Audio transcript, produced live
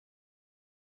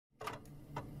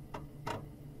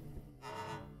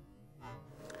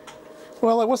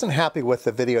Well, I wasn't happy with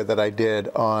the video that I did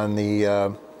on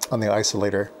the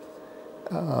isolator.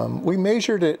 We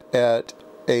measured it at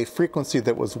a frequency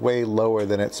that was way lower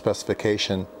than its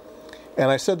specification.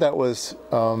 And I said that was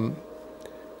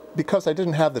because I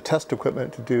didn't have the test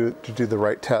equipment to do the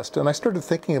right test. And I started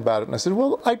thinking about it, and I said,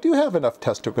 well, I do have enough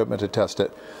test equipment to test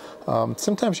it.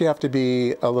 Sometimes you have to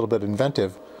be a little bit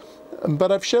inventive.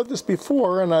 But I've showed this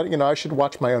before, and I should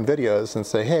watch my own videos and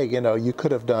say, hey, you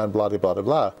could have done blah, blah, blah, blah,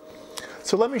 blah.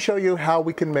 So let me show you how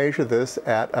we can measure this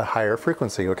at a higher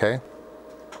frequency, okay?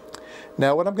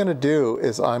 Now what I'm going to do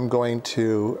is I'm going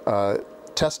to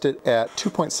test it at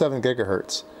 2.7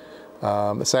 gigahertz.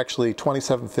 It's actually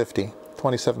 2750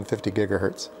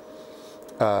 gigahertz.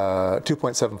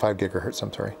 2.75 gigahertz,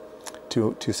 I'm sorry.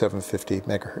 2750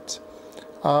 megahertz.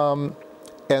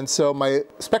 And so my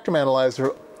spectrum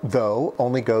analyzer, though,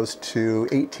 only goes to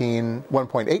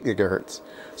 1.8 gigahertz.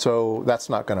 So that's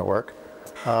not going to work.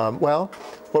 Well,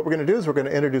 what we're going to do is we're going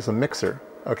to introduce a mixer,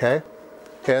 okay?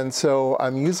 And so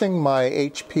I'm using my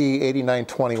HP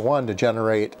 8921 to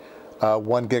generate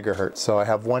 1 gigahertz. So I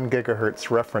have 1 gigahertz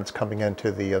reference coming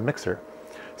into the mixer.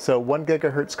 So 1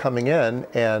 gigahertz coming in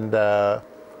and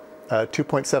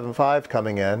 2.75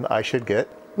 coming in, I should get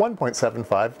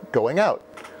 1.75 going out.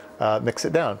 Mix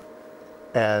it down.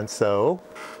 And so,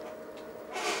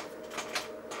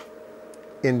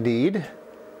 indeed,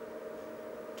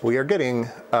 we are getting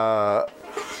a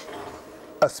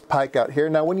spike out here.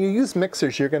 Now, when you use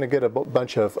mixers, you're going to get a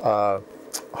bunch of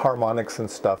harmonics and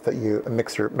stuff that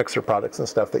mixer products and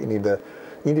stuff that you need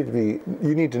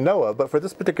to know of. But for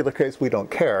this particular case, we don't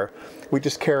care. We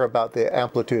just care about the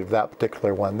amplitude of that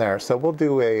particular one there. So we'll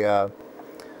do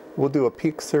a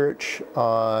peak search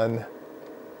on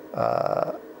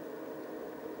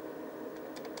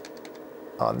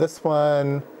this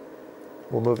one.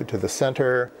 We'll move it to the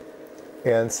center.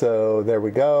 And so there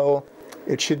we go.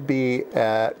 It should be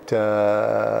at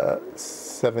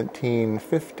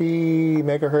 1750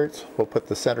 megahertz. We'll put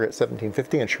the center at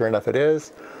 1750, and sure enough it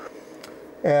is.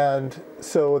 And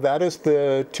so that is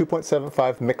the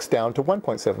 2.75 mixed down to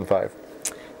 1.75.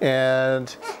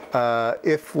 And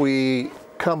if we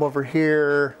come over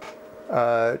here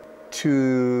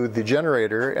to the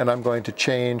generator, and I'm going to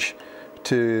change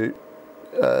to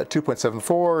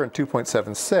 2.74 and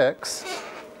 2.76.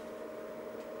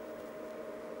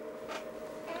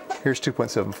 Here's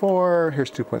 2.74,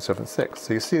 here's 2.76.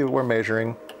 So you see we're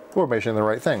measuring the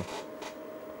right thing.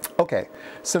 Okay,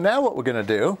 so now what we're going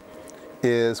to do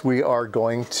is we are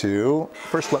going to,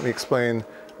 first let me explain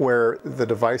where the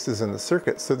device is in the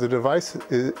circuit. So the device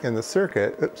is in the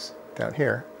circuit, oops, down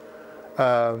here,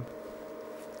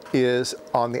 is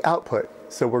on the output.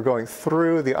 So we're going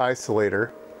through the isolator,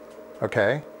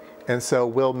 okay? And so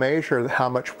we'll measure how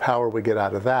much power we get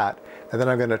out of that. And then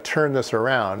I'm going to turn this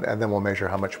around, and then we'll measure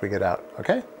how much we get out,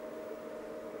 okay?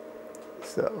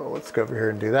 So let's go over here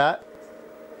and do that.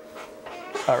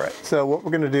 All right, so what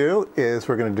we're going to do is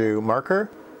we're going to do marker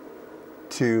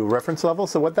to reference level.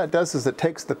 So what that does is it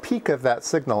takes the peak of that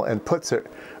signal and puts it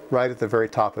right at the very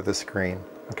top of the screen,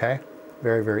 okay?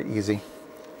 Very, very easy.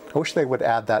 I wish they would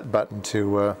add that button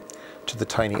to the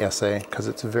tiny SA, because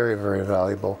it's very, very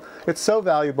valuable. It's so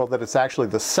valuable that it's actually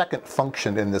the second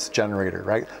function in this generator,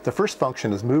 right? The first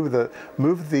function is move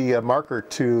the marker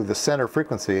to the center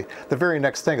frequency. The very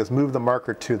next thing is move the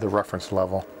marker to the reference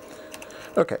level.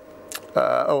 Okay.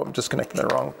 Oh, I'm just connecting the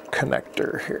wrong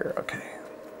connector here. Okay.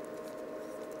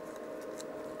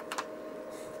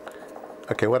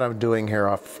 Okay, what I'm doing here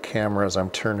off camera is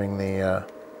I'm turning the...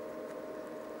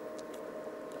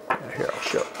 here,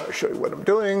 I'll show you what I'm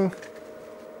doing.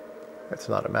 It's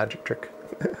not a magic trick.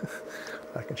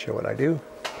 I can show what I do.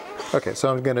 Okay, so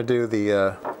I'm going to do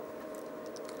the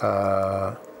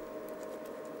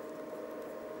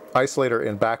isolator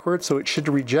in backwards, so it should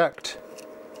reject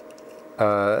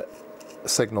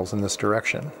signals in this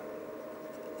direction.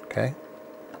 Okay,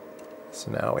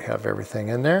 so now we have everything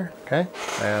in there. Okay,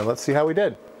 and let's see how we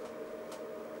did.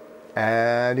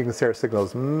 And you can see our signal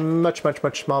is much, much,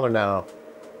 much smaller now.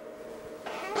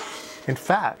 In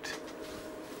fact,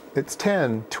 it's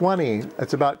 10, 20,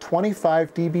 it's about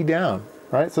 25 dB down,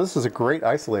 right? So this is a great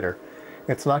isolator.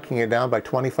 It's knocking it down by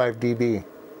 25 dB.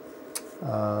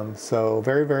 So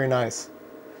very, very nice.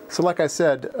 So like I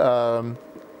said,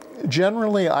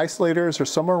 generally isolators are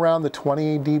somewhere around the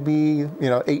 20 dB,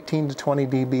 18 to 20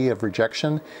 dB of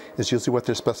rejection is usually what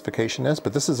their specification is,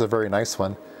 but this is a very nice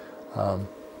one.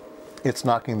 It's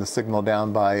knocking the signal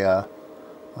down by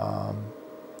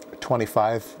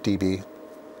 25 dB.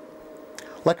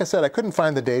 Like I said, I couldn't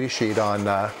find the data sheet on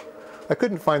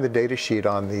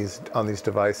these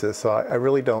devices, so I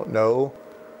really don't know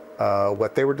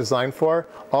what they were designed for.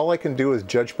 All I can do is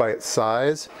judge by its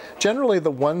size. Generally,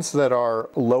 the ones that are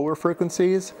lower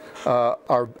frequencies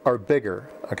are bigger,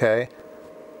 okay?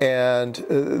 And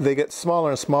they get smaller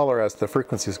and smaller as the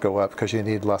frequencies go up because you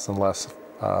need less and less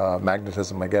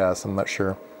magnetism, I guess. I'm not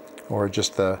sure. Or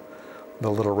just the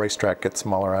little racetrack gets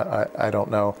smaller. I don't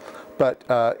know.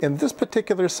 But in this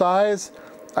particular size,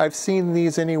 I've seen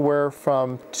these anywhere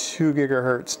from 2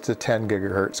 gigahertz to 10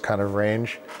 gigahertz kind of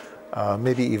range.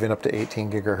 Maybe even up to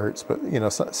 18 gigahertz, but you know,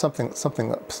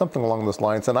 something along those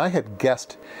lines. And I had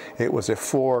guessed it was a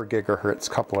 4 gigahertz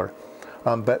coupler,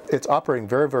 but it's operating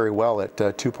very, very well at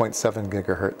 2.7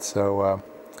 gigahertz. So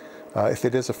if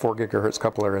it is a 4 gigahertz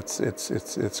coupler,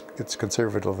 it's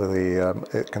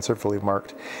conservatively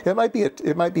marked. It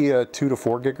might be a 2 to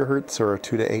 4 gigahertz or a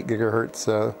 2 to 8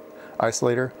 gigahertz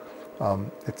isolator.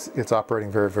 It's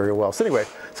operating very, very well. So anyway,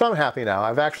 so I'm happy now.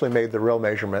 I've actually made the real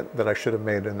measurement that I should have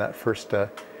made in that first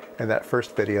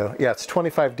video. Yeah, it's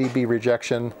 25 dB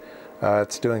rejection.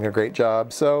 It's doing a great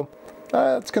job. So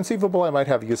it's conceivable I might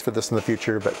have use for this in the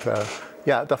future. But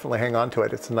yeah, definitely hang on to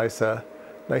it. It's a nice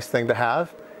thing to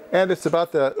have. And it's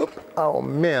about the. Oh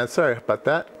man, sorry about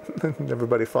that.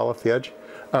 Everybody fall off the edge.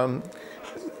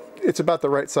 It's about the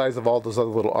right size of all those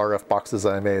other little RF boxes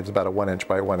that I made. It's about a 1 inch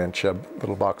by 1 inch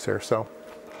little box here. So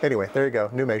anyway, there you go,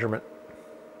 new measurement.